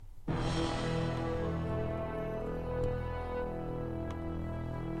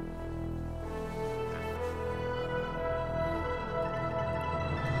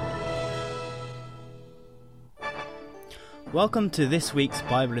Welcome to this week's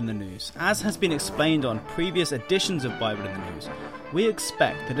Bible in the News. As has been explained on previous editions of Bible in the News, we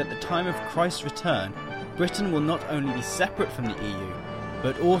expect that at the time of Christ's return, Britain will not only be separate from the EU,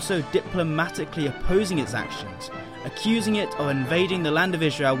 but also diplomatically opposing its actions, accusing it of invading the land of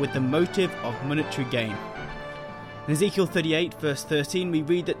Israel with the motive of monetary gain. In Ezekiel 38 verse 13 we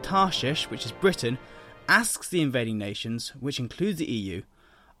read that Tarshish, which is Britain, asks the invading nations, which includes the EU,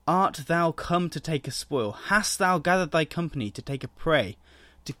 "Art thou come to take a spoil? Hast thou gathered thy company to take a prey,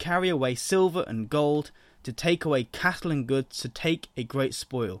 to carry away silver and gold, to take away cattle and goods, to take a great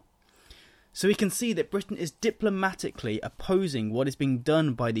spoil?" So we can see that Britain is diplomatically opposing what is being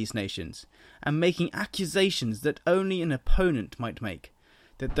done by these nations, and making accusations that only an opponent might make,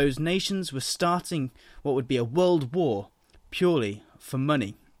 that those nations were starting what would be a world war purely for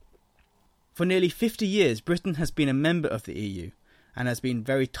money. For nearly 50 years, Britain has been a member of the EU, and has been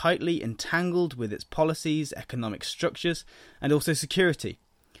very tightly entangled with its policies, economic structures, and also security.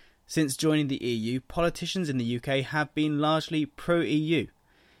 Since joining the EU, politicians in the UK have been largely pro-EU.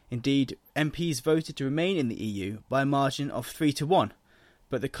 Indeed, MPs voted to remain in the EU by a margin of 3-1,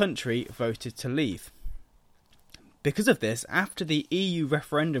 but the country voted to leave. Because of this, after the EU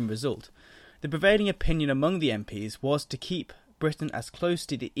referendum result, the prevailing opinion among the MPs was to keep Britain as close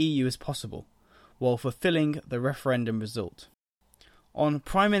to the EU as possible, while fulfilling the referendum result. On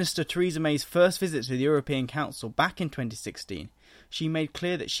Prime Minister Theresa May's first visit to the European Council back in 2016, she made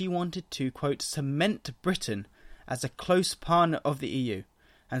clear that she wanted to, quote, cement Britain as a close partner of the EU,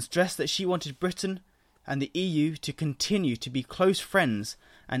 and stressed that she wanted Britain and the EU to continue to be close friends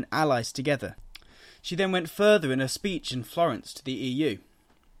and allies together. She then went further in her speech in Florence to the EU.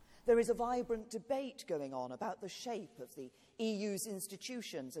 There is a vibrant debate going on about the shape of the EU's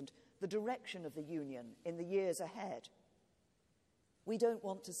institutions and the direction of the Union in the years ahead. We don't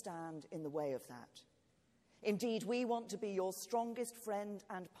want to stand in the way of that. Indeed, we want to be your strongest friend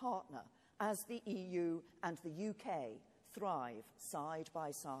and partner as the EU and the UK thrive side by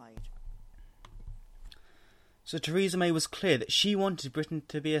side. So Theresa May was clear that she wanted Britain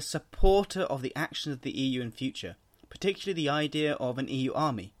to be a supporter of the actions of the EU in future, particularly the idea of an EU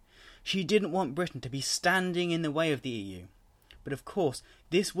army. She didn't want Britain to be standing in the way of the EU. But of course,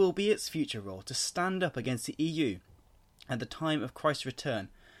 this will be its future role, to stand up against the EU at the time of Christ's return,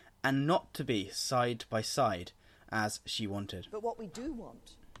 and not to be side by side as she wanted. But what we do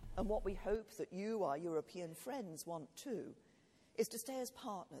want, and what we hope that you, our European friends, want too, is to stay as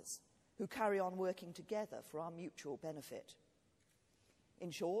partners who carry on working together for our mutual benefit.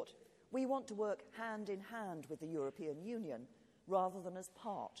 In short, we want to work hand in hand with the European Union rather than as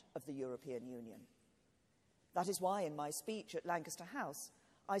part of the European Union. That is why in my speech at Lancaster House,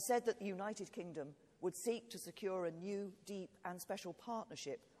 I said that the United Kingdom would seek to secure a new, deep and special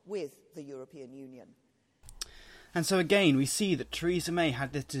partnership with the European Union. And so again, we see that Theresa May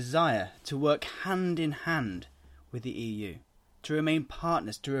had this desire to work hand in hand with the EU, to remain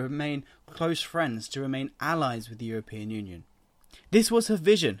partners, to remain close friends, to remain allies with the European Union. This was her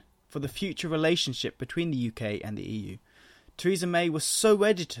vision for the future relationship between the UK and the EU. Theresa May was so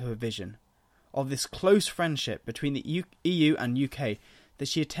wedded to her vision of this close friendship between the EU and UK that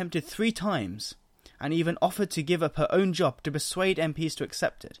she attempted 3 times and even offered to give up her own job to persuade MPs to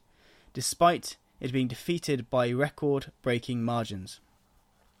accept it, despite it being defeated by record-breaking margins.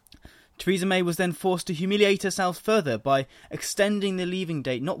 Theresa May was then forced to humiliate herself further by extending the leaving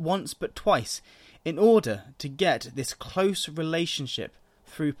date not once but twice in order to get this close relationship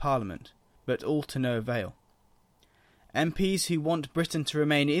through Parliament, but all to no avail. MPs who want Britain to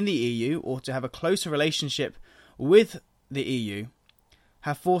remain in the EU or to have a closer relationship with the EU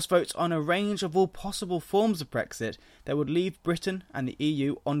have forced votes on a range of all possible forms of Brexit that would leave Britain and the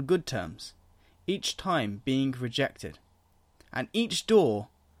EU on good terms, each time being rejected. And each door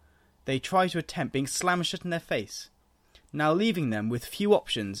they try to attempt being slammed shut in their face, now leaving them with few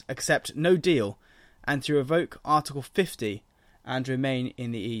options except no deal and to revoke Article 50 and remain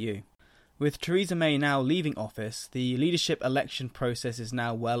in the EU. With Theresa May now leaving office, the leadership election process is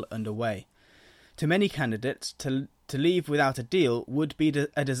now well underway. To many candidates, to leave without a deal would be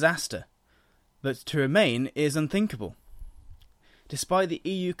a disaster, but to remain is unthinkable. Despite the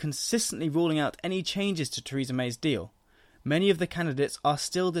EU consistently ruling out any changes to Theresa May's deal, many of the candidates are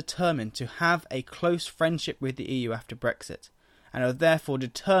still determined to have a close friendship with the EU after Brexit, and are therefore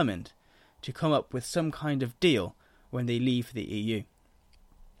determined to come up with some kind of deal when they leave the EU.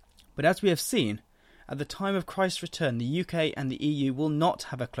 But as we have seen, at the time of Christ's return, the UK and the EU will not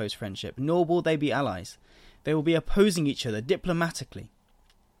have a close friendship, nor will they be allies. They will be opposing each other diplomatically.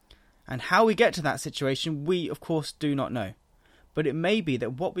 And how we get to that situation, we of course do not know. But it may be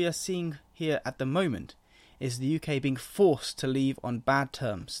that what we are seeing here at the moment is the UK being forced to leave on bad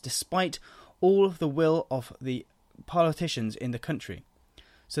terms, despite all of the will of the politicians in the country,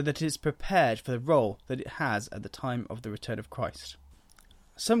 so that it is prepared for the role that it has at the time of the return of Christ.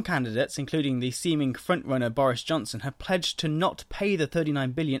 Some candidates, including the seeming frontrunner Boris Johnson, have pledged to not pay the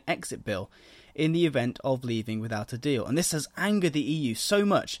 £39 billion exit bill in the event of leaving without a deal, and this has angered the EU so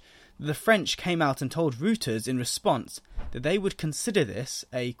much that the French came out and told Reuters in response that they would consider this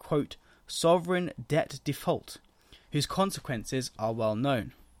a, quote, sovereign debt default, whose consequences are well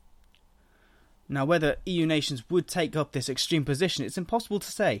known. Now, whether EU nations would take up this extreme position, it's impossible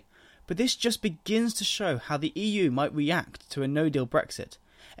to say, but this just begins to show how the EU might react to a no-deal Brexit.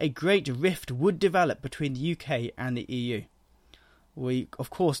 A great rift would develop between the UK and the EU. We, of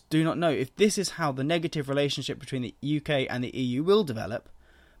course, do not know if this is how the negative relationship between the UK and the EU will develop,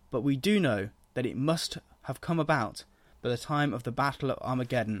 but we do know that it must have come about by the time of the Battle of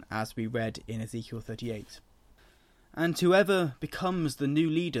Armageddon, as we read in Ezekiel 38. And whoever becomes the new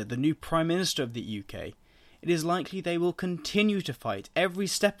leader, the new Prime Minister of the UK, it is likely they will continue to fight every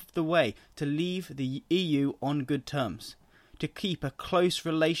step of the way to leave the EU on good terms, to keep a close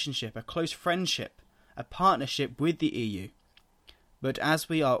relationship, a close friendship, a partnership with the EU. But as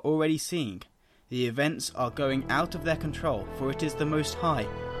we are already seeing, the events are going out of their control, for it is the Most High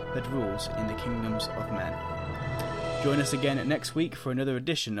that rules in the kingdoms of men. Join us again next week for another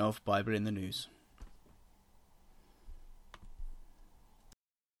edition of Bible in the News.